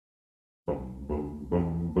Does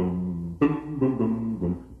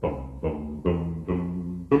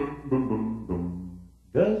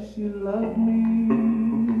she love me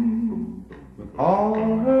with all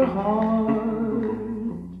her heart?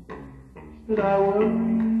 Should I worry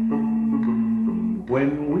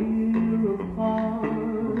when we're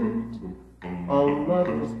apart? A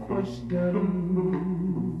lover's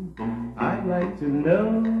question I'd like to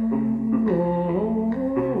know.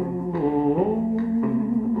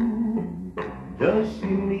 Does she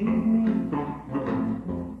need me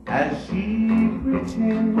as she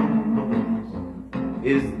pretends?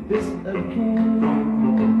 Is this a game?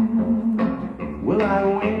 Will I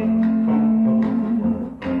win?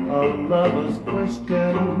 A lover's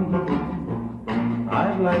question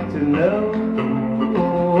I'd like to know.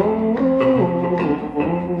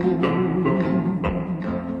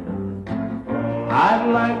 I'd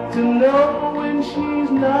like to know when she's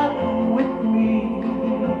not with me.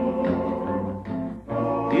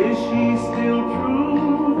 Is she still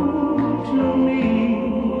true to me?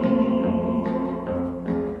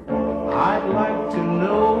 I'd like to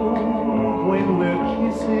know when we're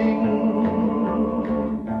kissing.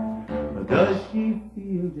 Does she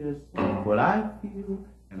feel just what I feel?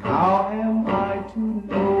 And how am I to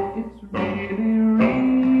know it's really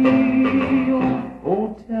real?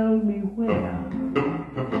 Oh, tell me where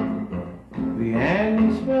the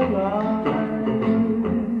answer lies,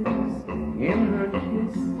 in her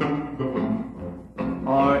kiss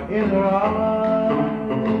or in her eyes.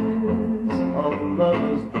 A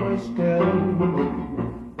lover's question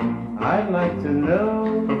I'd like to know.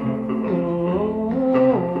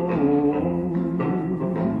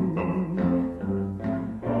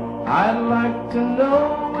 I'd like to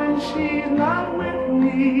know when she's not with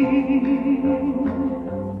me.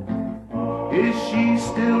 Is she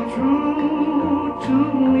still true to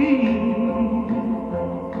me?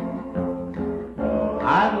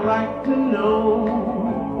 I'd like to know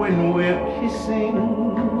when we're kissing.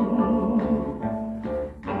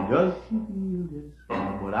 Does she feel just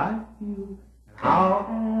what I feel? How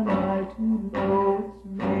am I to know it's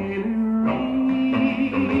really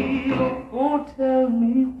real? Oh, tell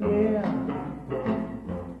me where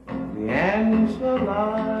the answer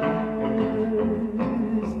lies,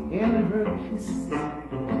 in her kiss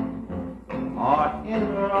or in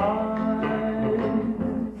her eyes.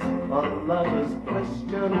 A lover's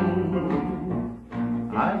question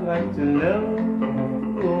I'd like to know.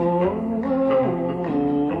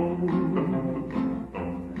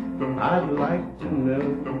 I'd like to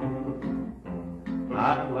know.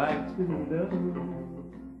 I'd like to know.